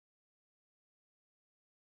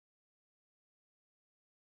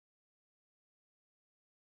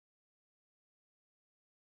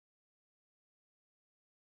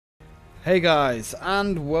Hey guys,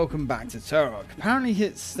 and welcome back to Turok. Apparently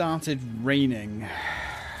it started raining,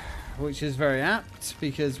 which is very apt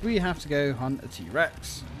because we have to go hunt a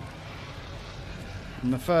T-Rex.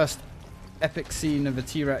 And the first epic scene of a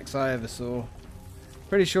T-Rex I ever saw.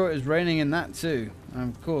 Pretty sure it was raining in that too.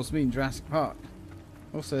 And of course, me in Jurassic Park.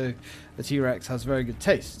 Also, the T-Rex has very good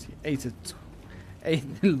taste. He ate a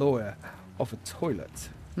lawyer off a toilet.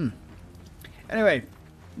 Anyway,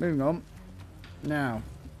 moving on. Now,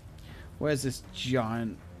 where's this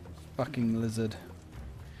giant fucking lizard?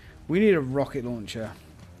 We need a rocket launcher.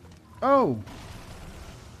 Oh!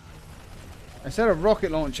 I said a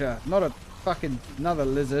rocket launcher, not a fucking another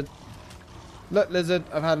lizard. Look, lizard,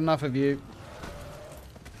 I've had enough of you.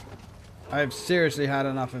 I've seriously had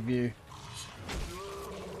enough of you.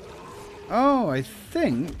 Oh, I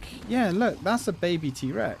think... Yeah, look, that's a baby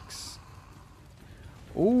T-Rex.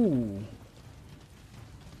 Ooh.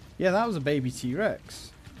 Yeah, that was a baby T-Rex.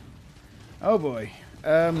 Oh boy.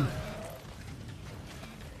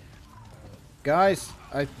 Guys,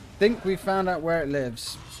 I think we found out where it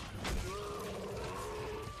lives.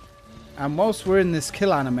 And whilst we're in this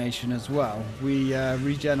kill animation as well, we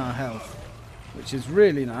regen our health, which is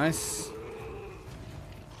really nice.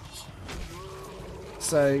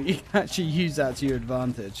 So you can actually use that to your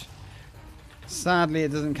advantage. Sadly,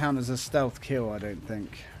 it doesn't count as a stealth kill, I don't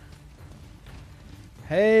think.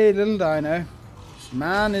 Hey, little dino.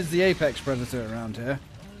 Man is the apex predator around here.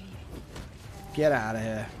 Get out of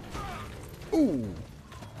here. Ooh.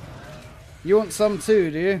 You want some too,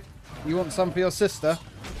 do you? You want some for your sister?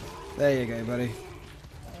 There you go, buddy.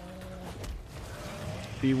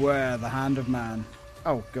 Beware the hand of man.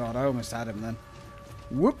 Oh, God, I almost had him then.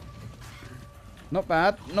 Whoop. Not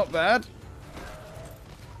bad, not bad.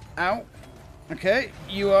 Ow. Okay,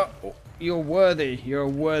 you're worthy. You're a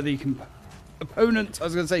worthy opponent. I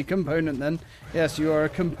was going to say component then. Yes, you are a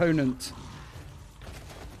component.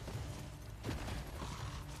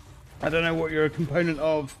 I don't know what you're a component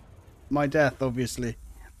of. My death, obviously.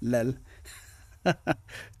 Lel.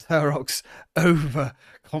 Turok's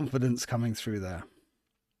overconfidence coming through there.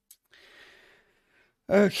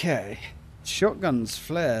 Okay. Shotguns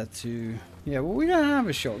flare to... Yeah, well, we don't have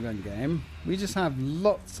a shotgun game. We just have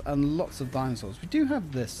lots and lots of dinosaurs. We do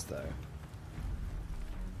have this, though.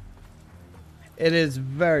 It is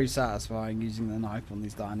very satisfying using the knife on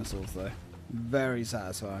these dinosaurs, though. Very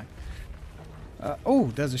satisfying. Oh,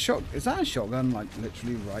 there's a shot. Is that a shotgun, like,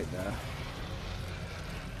 literally right there?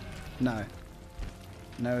 No.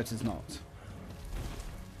 No, it is not.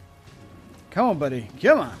 Come on, buddy.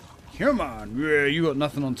 Come on. Come on. Yeah, you got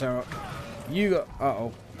nothing on Turok. You got...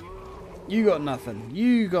 Uh-oh. You got nothing.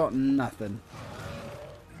 You got nothing.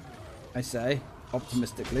 I say,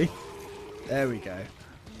 optimistically. There we go.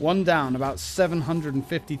 One down, about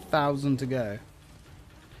 750,000 to go.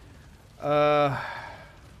 Oh,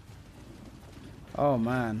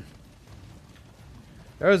 man.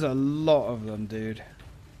 There's a lot of them, dude.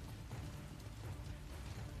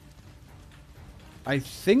 I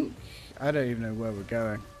think... I don't even know where we're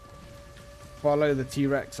going. Follow the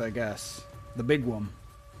T-Rex, I guess. The big one.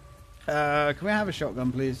 Can we have a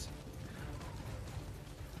shotgun, please?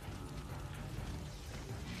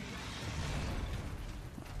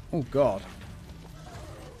 Oh, God.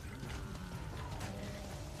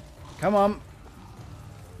 Come on.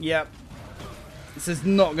 Yep. This is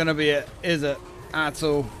not going to be it, is it? At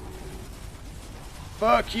all.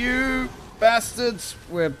 Fuck you, bastards.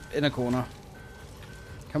 We're in a corner.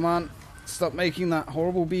 Come on. Stop making that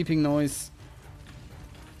horrible beeping noise.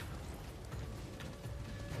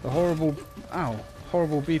 The horrible... Ow.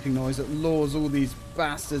 Horrible beeping noise that lures all these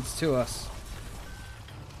bastards to us.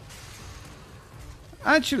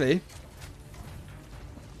 Actually,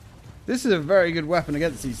 this is a very good weapon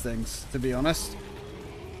against these things, to be honest.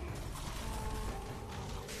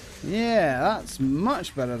 Yeah, that's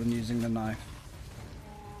much better than using the knife.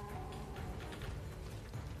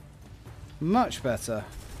 Much better.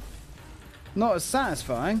 Not as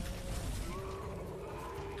satisfying.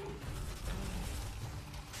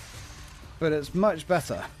 But it's much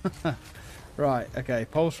better. Right, okay.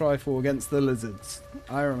 Pulse rifle against the lizards.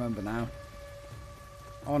 I remember now.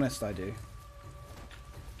 Honest, I do.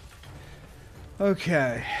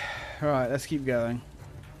 Okay. Right, let's keep going.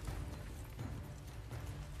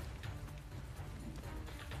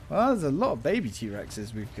 Well, there's a lot of baby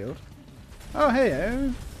T-Rexes we've killed. Oh,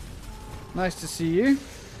 hey-o. Nice to see you.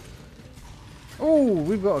 Oh,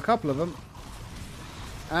 we've got a couple of them.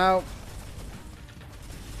 Ow.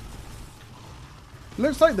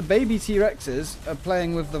 Looks like the baby T-Rexes are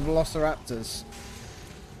playing with the Velociraptors.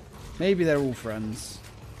 Maybe they're all friends.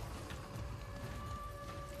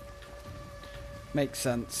 Makes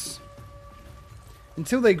sense.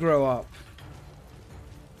 Until they grow up.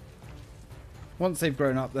 Once they've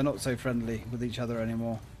grown up, they're not so friendly with each other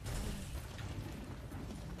anymore.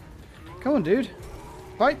 Come on, dude.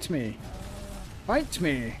 Bite me. Bite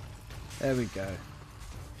me. There we go.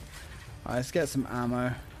 Alright, let's get some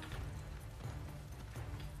ammo.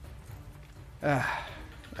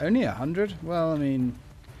 Only 100? Well, I mean,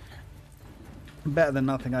 better than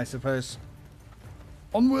nothing, I suppose.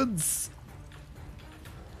 Onwards!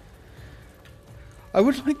 I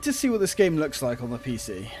would like to see what this game looks like on the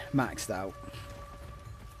PC, maxed out.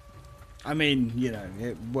 I mean, you know,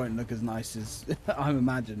 it won't look as nice as I'm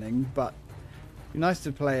imagining, but it'd be nice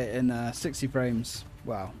to play it in 60 frames.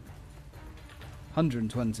 Wow.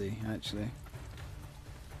 120, actually.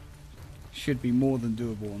 Should be more than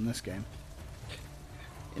doable in this game.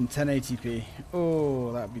 In 1080p.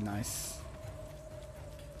 Oh, that'd be nice.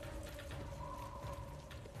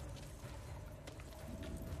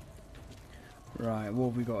 Right, what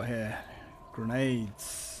have we got here?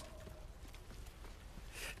 Grenades.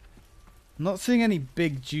 Not seeing any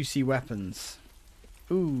big juicy weapons.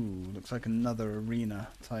 Ooh, looks like another arena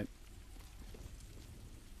type.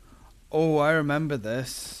 Oh, I remember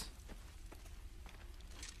this.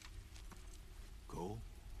 Cole,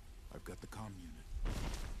 I've got the comm unit.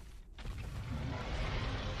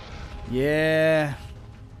 Yeah.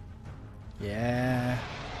 Yeah.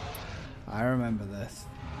 I remember this.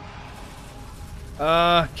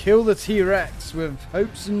 Kill the T-Rex with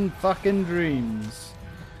hopes and fucking dreams.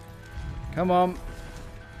 Come on.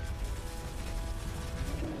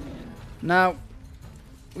 Now,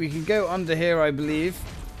 we can go under here, I believe,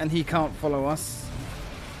 and he can't follow us.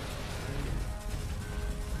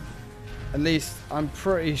 At least, I'm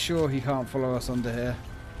pretty sure he can't follow us under here.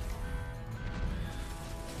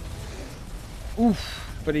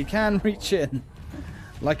 Oof, but he can reach in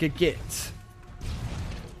like a git.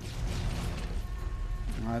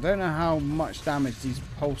 I don't know how much damage these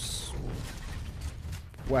pulse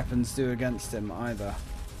weapons do against him either.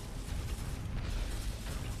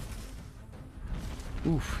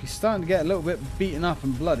 Oof, he's starting to get a little bit beaten up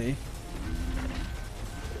and bloody.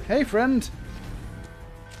 Hey, friend.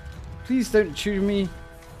 Please don't chew me.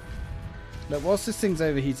 Look, whilst this thing's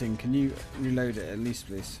overheating, can you reload it at least,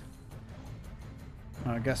 please?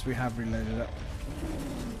 I guess we have reloaded it.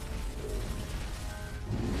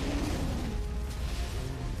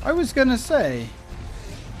 I was gonna say,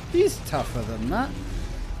 he's tougher than that.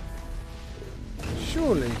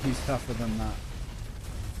 Surely he's tougher than that.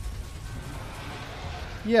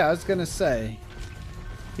 Yeah, I was gonna say,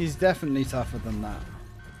 he's definitely tougher than that.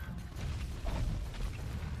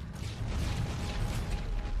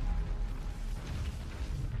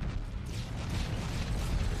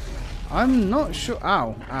 I'm not sure.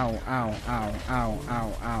 Ow, ow, ow, ow, ow,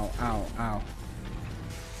 ow, ow, ow, ow.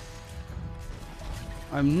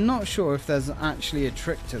 I'm not sure if there's actually a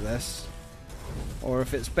trick to this, or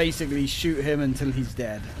if it's basically shoot him until he's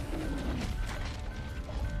dead.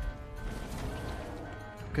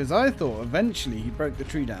 Because I thought eventually he broke the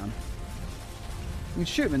tree down. You can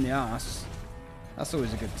shoot him in the ass. That's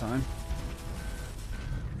always a good time.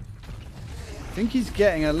 I think he's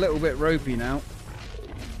getting a little bit ropey now.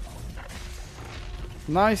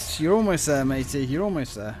 Nice, you're almost there, matey. You're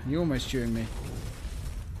almost there. You're almost chewing me.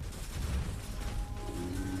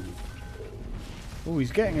 Oh,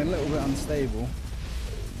 he's getting a little bit unstable.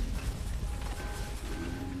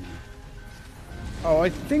 Oh, I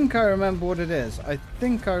think I remember what it is. I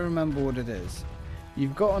think I remember what it is.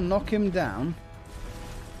 You've got to knock him down.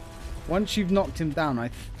 Once you've knocked him down, I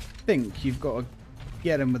think you've got to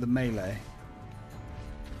get him with a melee.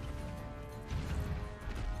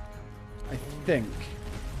 I think.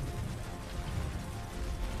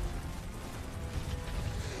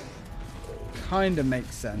 Kind of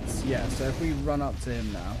makes sense. Yeah, so if we run up to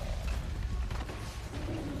him now.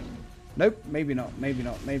 Nope, maybe not, maybe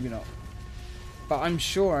not, maybe not. But I'm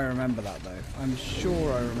sure I remember that though. I'm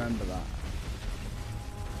sure I remember that.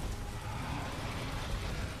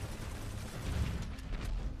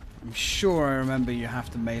 I'm sure I remember you have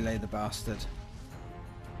to melee the bastard.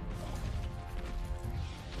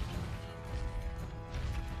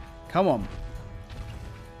 Come on.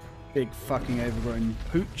 Big fucking overgrown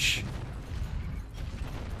pooch.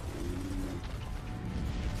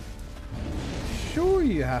 Sure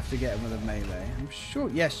you have to get him with a melee. I'm sure.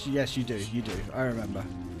 Yes, yes you do. You do. I remember.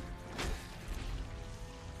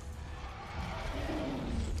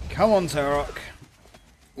 Come on, Turok.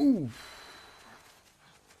 Ooh.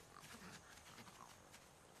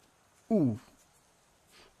 Ooh.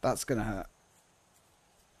 That's gonna hurt.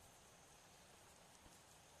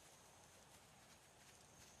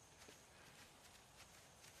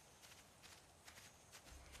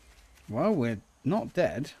 Well, we're not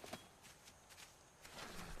dead.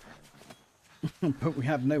 But we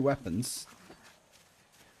have no weapons.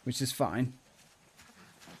 Which is fine.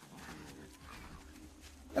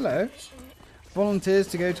 Hello. Volunteers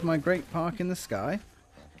to go to my great park in the sky.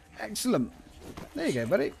 Excellent. There you go,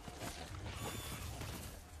 buddy.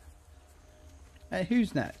 Hey,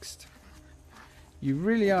 who's next? You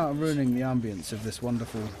really are ruining the ambience of this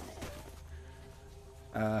wonderful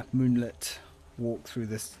moonlit walk through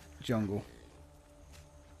this jungle.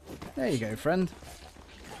 There you go, friend.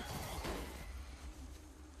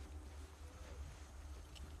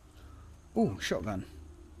 Ooh, shotgun.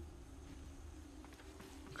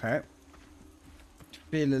 Okay.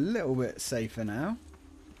 Feel a little bit safer now.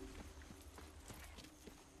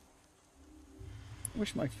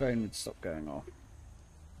 Wish my phone would stop going off.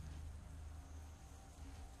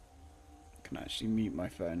 Can I actually mute my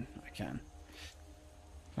phone? I can.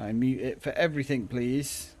 Can I mute it for everything,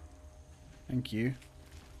 please? Thank you.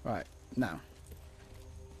 Right, now.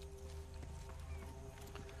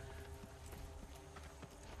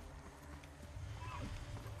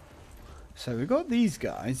 So we've got these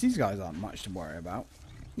guys. These guys aren't much to worry about.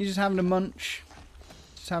 You're just having a munch.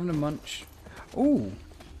 Just having a munch. Ooh.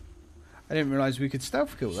 I didn't realise we could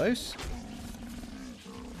stealth kill those.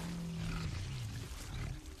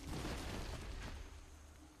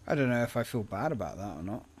 I don't know if I feel bad about that or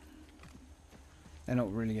not. They're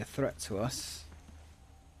not really a threat to us.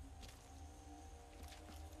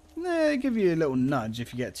 They give you a little nudge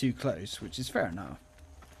if you get too close, which is fair enough.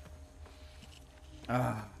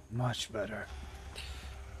 Ah, much better.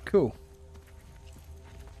 Cool.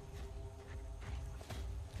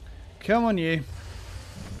 Come on, you.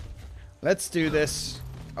 Let's do this.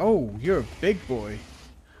 Oh, you're a big boy.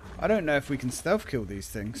 I don't know if we can stealth kill these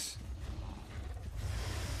things.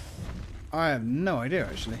 I have no idea,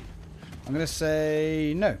 actually. I'm going to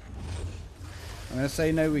say no. I'm going to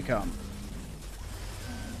say no, we can't.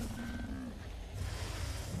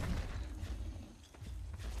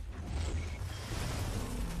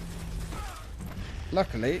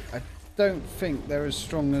 Luckily, I don't think they're as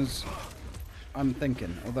strong as I'm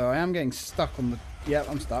thinking. Although I am getting stuck on the... Yep,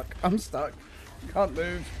 I'm stuck. I'm stuck. Can't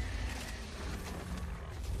move.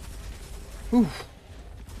 Whew.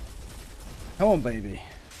 Come on, baby.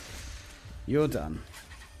 You're done.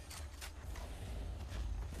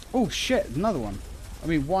 Oh, shit. Another one. I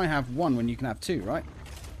mean, why have one when you can have two, right?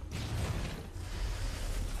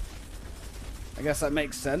 I guess that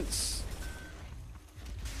makes sense.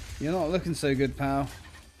 You're not looking so good, pal.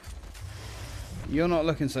 You're not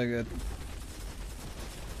looking so good.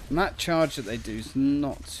 And that charge that they do is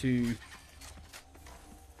not too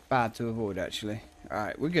bad to avoid, actually.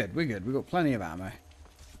 Alright, we're good, we're good. We've got plenty of ammo.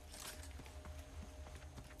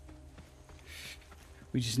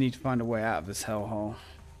 We just need to find a way out of this hellhole.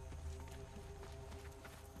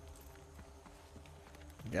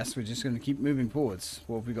 I guess we're just going to keep moving forwards.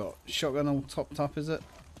 What have we got? Shotgun all topped up, is it?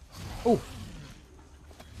 Oh!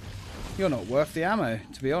 You're not worth the ammo,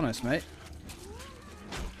 to be honest, mate.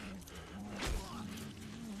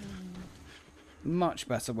 Much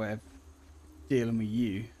better way of dealing with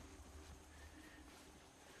you.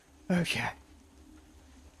 Okay.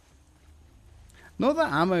 Not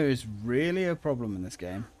that ammo is really a problem in this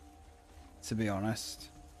game, to be honest.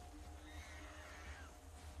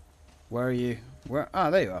 Where are you? Where? Ah,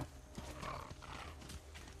 there you are.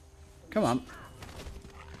 Come on.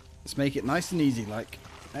 Let's make it nice and easy, like.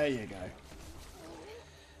 There you go.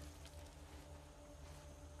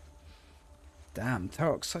 Damn,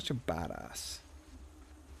 Turok's such a badass.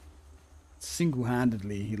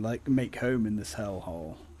 Single-handedly, he like make home in this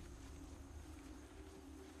hellhole.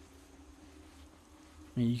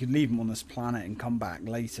 I mean, you could leave him on this planet and come back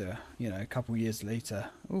later, you know, a couple years later.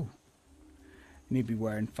 Ooh. And he'd be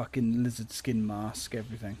wearing fucking lizard skin mask,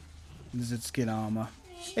 everything. Lizard skin armor.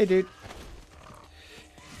 Hey, dude.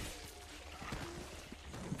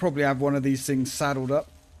 Probably have one of these things saddled up.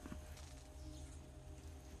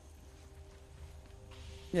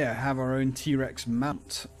 Yeah, have our own T-Rex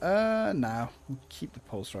mount. No. We'll keep the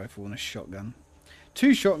pulse rifle and a shotgun.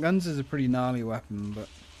 2 shotguns is a pretty gnarly weapon, but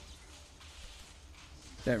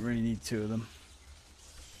don't really need 2 of them.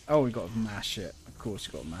 Oh, we got to mash it. Of course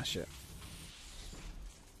you got to mash it.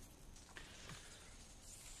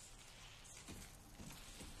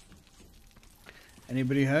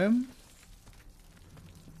 Anybody home?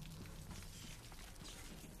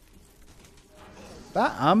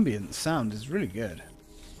 That ambient sound is really good.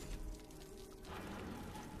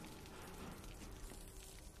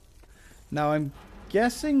 Now I'm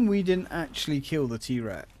guessing we didn't actually kill the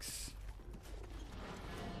T-Rex.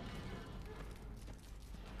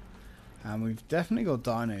 And we've definitely got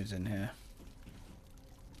dinos in here.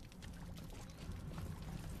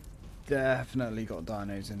 Definitely got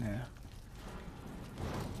dinos in here.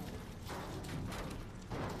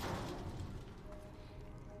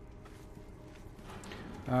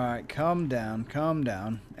 Alright, calm down, calm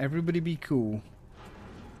down. Everybody be cool.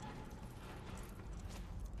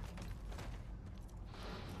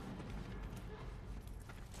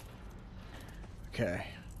 Okay.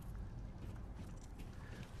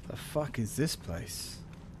 The fuck is this place?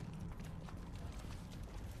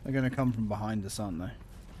 They're gonna come from behind us, aren't they?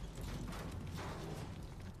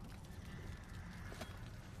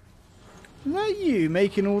 Is that you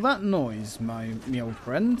making all that noise, me old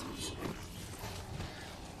friend?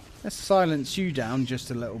 Let's silence you down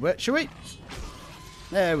just a little bit, shall we?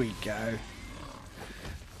 There we go.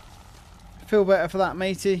 Feel better for that,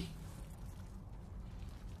 matey?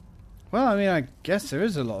 Well, I mean, I guess there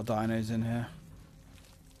is a lot of dinos in here.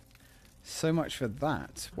 So much for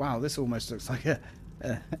that. Wow, this almost looks like a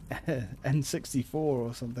N64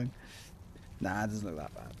 or something. Nah, it doesn't look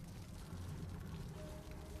that bad.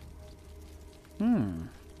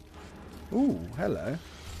 Ooh, hello.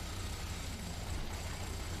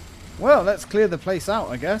 Well, let's clear the place out,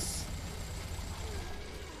 I guess.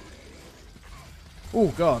 Oh,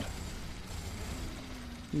 God.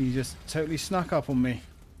 You just totally snuck up on me.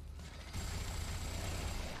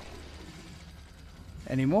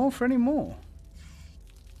 Any more for any more?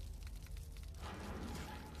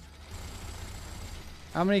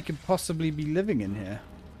 How many could possibly be living in here?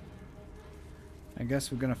 I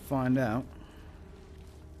guess we're going to find out.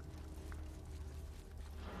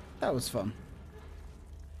 That was fun.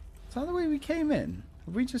 Is that the way we came in?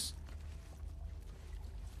 Have we just...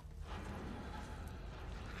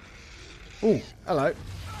 Oh, hello.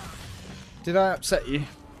 Did I upset you?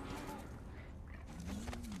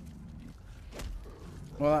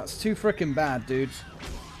 Well, that's too frickin' bad, dude.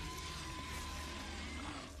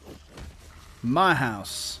 My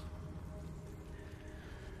house.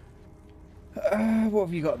 What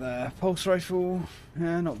have you got there? Pulse rifle.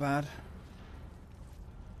 Yeah, not bad.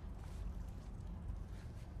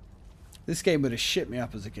 This game would have shit me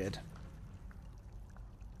up as a kid.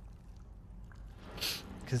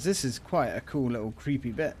 Because this is quite a cool little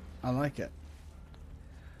creepy bit. I like it.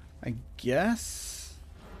 I guess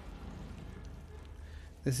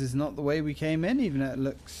this is not the way we came in, even though it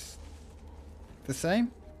looks the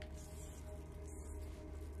same.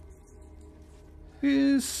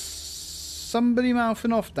 Is somebody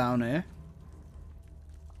mouthing off down here?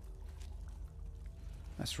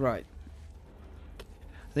 That's right.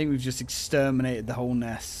 I think we've just exterminated the whole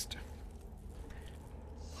nest.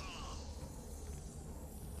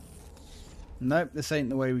 Nope, this ain't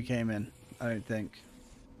the way we came in. I don't think.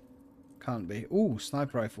 Can't be. Ooh,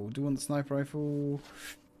 sniper rifle. Do you want the sniper rifle?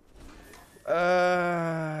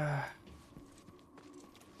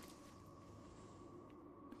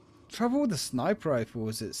 Trouble with the sniper rifle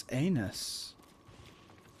is its anus.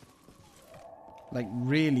 Like,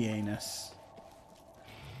 really anus.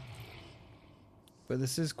 But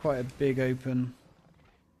this is quite a big open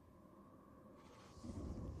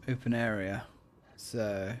area.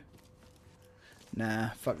 So,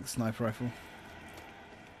 nah, fuck the sniper rifle.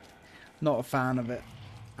 Not a fan of it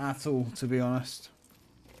at all, to be honest.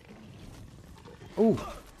 Ooh.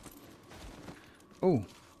 Ooh.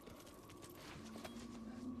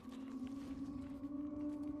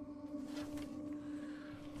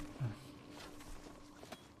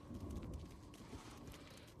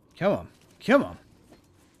 Come on. Come on.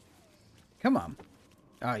 Come on.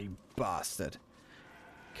 Oh, you bastard.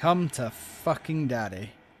 Come to fucking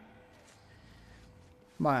daddy.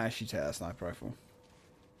 Might actually take that sniper rifle.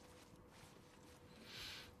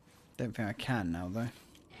 Don't think I can now, though.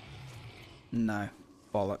 No.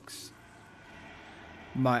 Bollocks.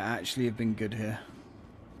 Might actually have been good here.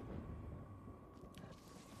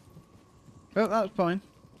 Well, that's fine.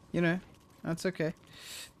 You know, that's okay.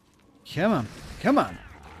 Come on. Come on.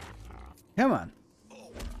 Come on.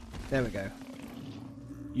 There we go.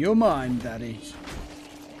 You're mine, daddy.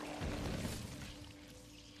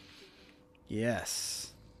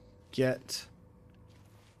 Yes. Get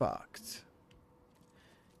fucked.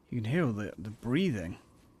 You can hear all the breathing.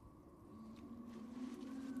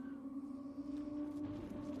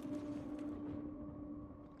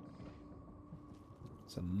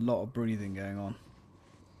 There's a lot of breathing going on.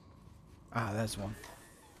 Ah, there's one.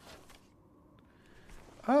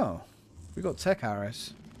 Oh, we got tech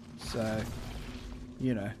arrows. So,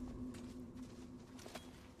 you know.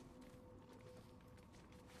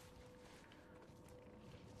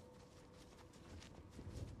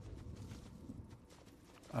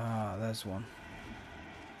 Ah, there's one.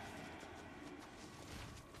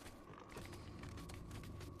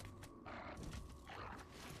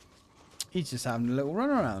 He's just having a little run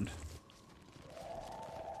around.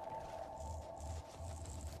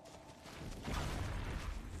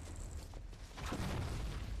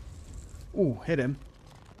 Ooh, hit him.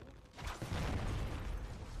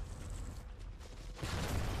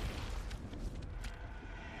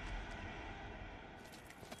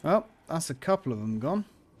 Well, that's a couple of them gone.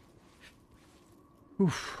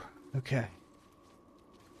 Oof. Okay.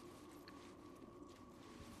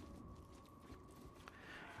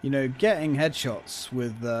 You know, getting headshots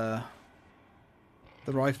with the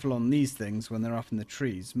rifle on these things when they're up in the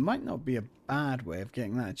trees might not be a bad way of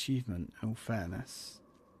getting that achievement, in all fairness.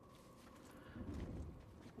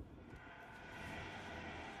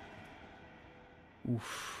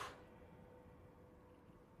 Oof.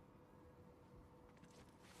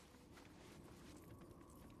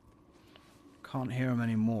 Can't hear them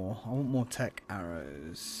anymore. I want more tech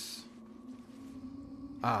arrows.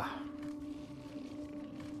 Ah.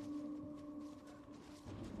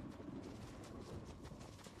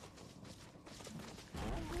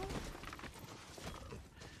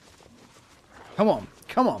 Come on,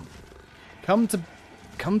 come on. Come to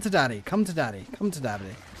daddy, come to daddy, come to daddy.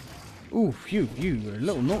 Ooh, you are a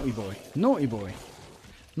little naughty boy. Naughty boy.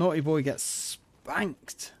 Naughty boy gets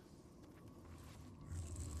spanked.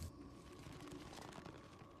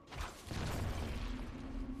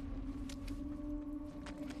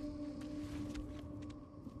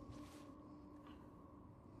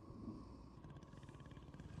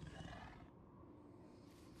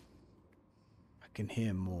 I can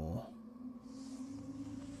hear more.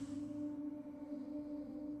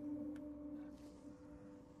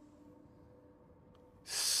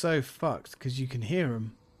 So fucked because you can hear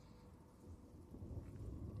them.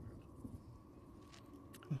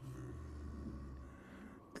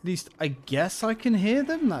 At least I guess I can hear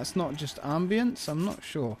them. That's not just ambience. I'm not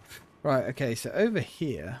sure. Right, okay, so over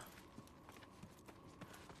here.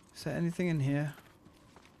 Is there anything in here?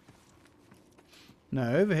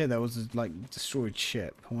 No, over here there was a, like, destroyed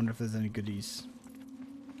ship. I wonder if there's any goodies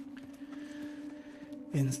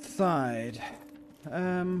inside.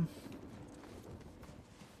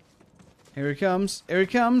 Here he comes. Here he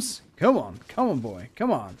comes. Come on. Come on, boy.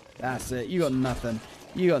 Come on. That's it. You got nothing.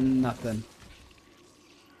 You got nothing.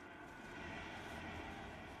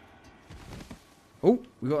 Oh,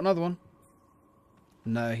 we got another one.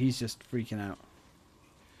 No, he's just freaking out.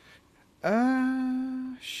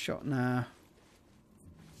 Shot now.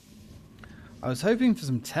 I was hoping for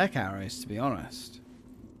some tech arrows, to be honest.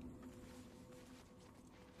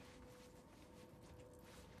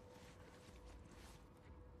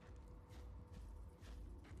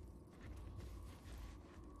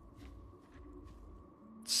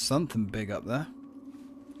 Something big up there.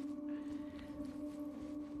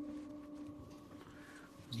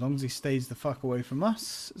 As long as he stays the fuck away from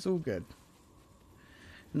us, it's all good.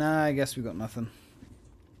 Nah, I guess we got nothing.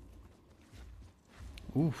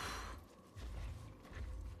 Oof.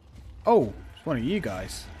 Oh, it's one of you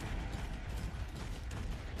guys.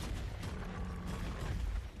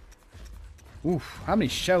 Oof, how many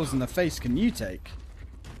shells in the face can you take?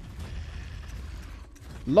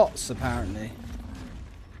 Lots, apparently.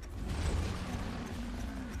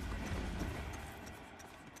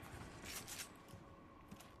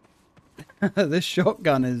 This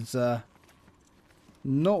shotgun is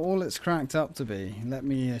not all it's cracked up to be. Let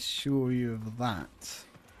me assure you of that.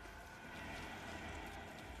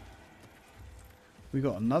 We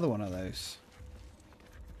got another one of those.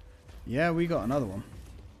 Yeah, we got another one.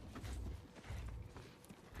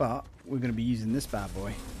 But we're going to be using this bad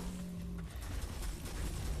boy.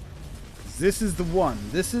 This is the one.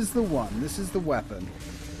 This is the one. This is the weapon.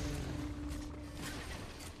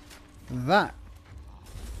 That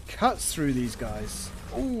cuts through these guys.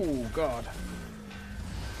 Oh, God.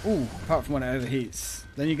 Oh, apart from when it overheats.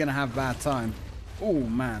 Then you're going to have a bad time. Oh,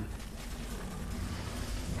 man.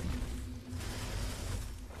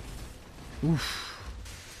 Oof.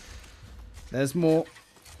 There's more.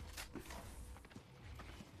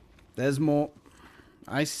 There's more.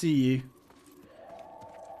 I see you.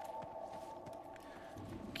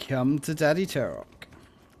 Come to Daddy Turok.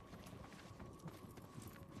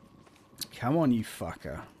 Come on, you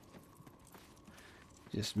fucker.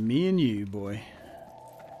 Just me and you, boy.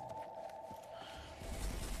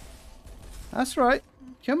 That's right.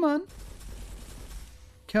 Come on.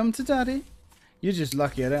 Come to Daddy. You're just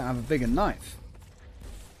lucky I don't have a bigger knife.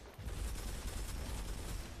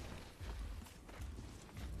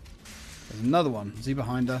 There's another one. Is he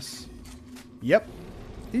behind us? Yep.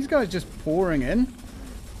 These guys just pouring in.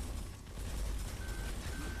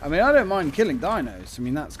 I mean, I don't mind killing dinos. I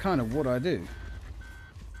mean, that's kind of what I do.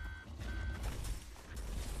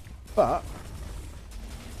 But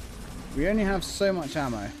we only have so much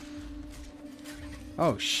ammo.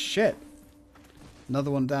 Oh shit.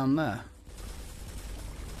 Another one down there.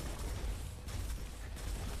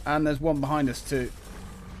 And there's one behind us too.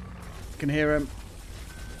 Can hear him.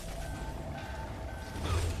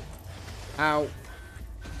 Ow.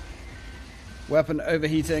 Weapon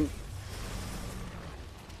overheating.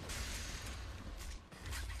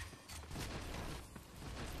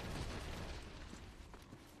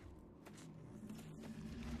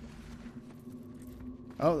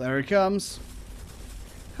 Oh, there he comes.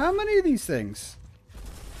 How many of these things?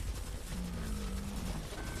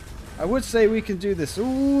 I would say we can do this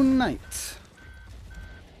all night.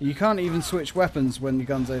 You can't even switch weapons when your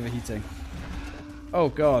gun's overheating. Oh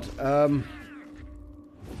god.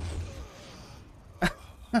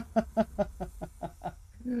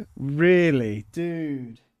 Really?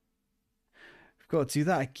 Dude. We've got to do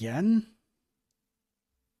that again?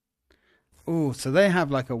 Oh, so they have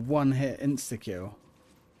like a one-hit insta-kill.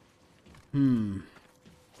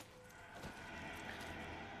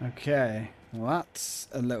 Okay. Well, that's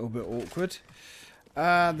a little bit awkward.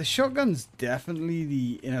 The shotgun's definitely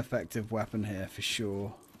the ineffective weapon here for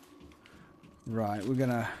sure. Right, we're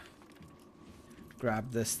gonna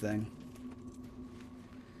grab this thing.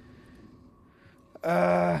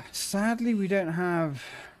 Sadly we don't have...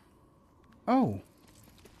 Oh.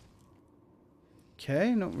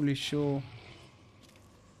 Okay, not really sure.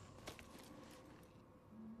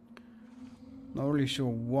 Not really sure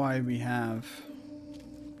why we have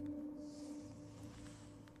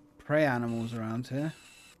prey animals around here.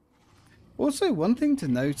 Also, one thing to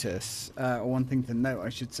notice, or one thing to note, I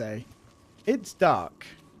should say, it's dark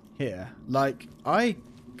here. Like, I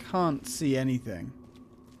can't see anything.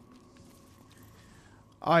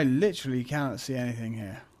 I literally cannot see anything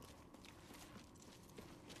here.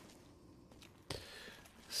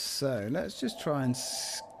 So, let's just try and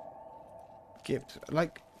skip,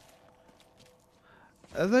 like...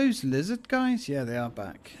 Are those lizard guys? Yeah, they are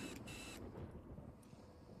back.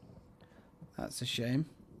 That's a shame.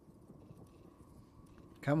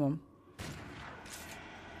 Come on.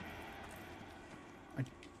 I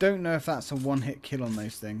don't know if that's a one-hit kill on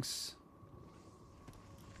those things.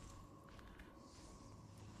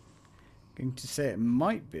 Going to say it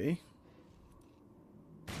might be.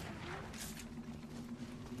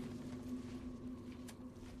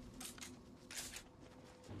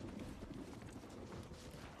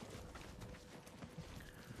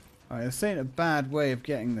 Alright, this ain't a bad way of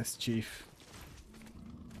getting this, Chief.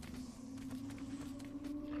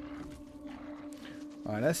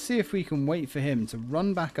 Alright, let's see if we can wait for him to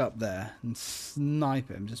run back up there and snipe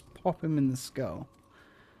him. Just pop him in the skull.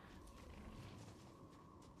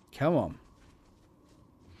 Come on.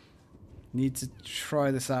 Need to try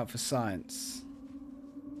this out for science.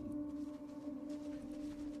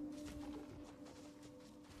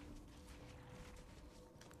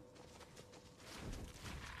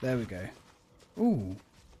 There we go. Ooh.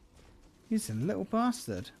 He's a little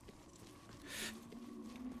bastard.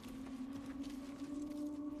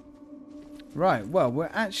 Right, well, we're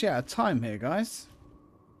actually out of time here, guys.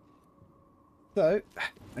 So,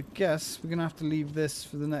 I guess we're going to have to leave this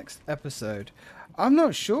for the next episode. I'm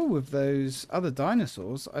not sure with those other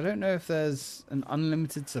dinosaurs. I don't know if there's an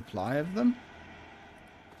unlimited supply of them.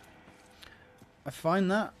 I find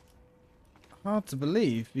that hard to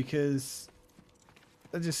believe because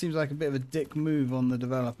that just seems like a bit of a dick move on the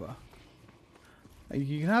developer. Like,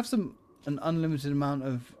 you can have an unlimited amount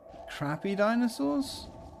of crappy dinosaurs,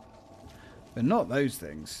 but not those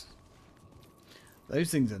things.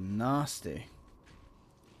 Those things are nasty.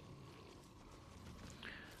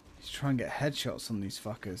 Just try and get headshots on these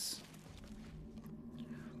fuckers,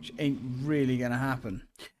 which ain't really gonna happen.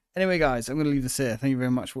 Anyway, guys, I'm gonna leave this here. Thank you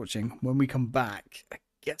very much for watching. When we come back, I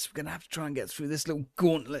guess we're gonna have to try and get through this little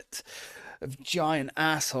gauntlet of giant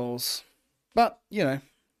assholes. But, you know,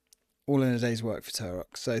 all in a day's work for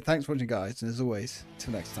Turok. So thanks for watching, guys, and as always,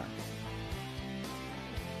 till next time.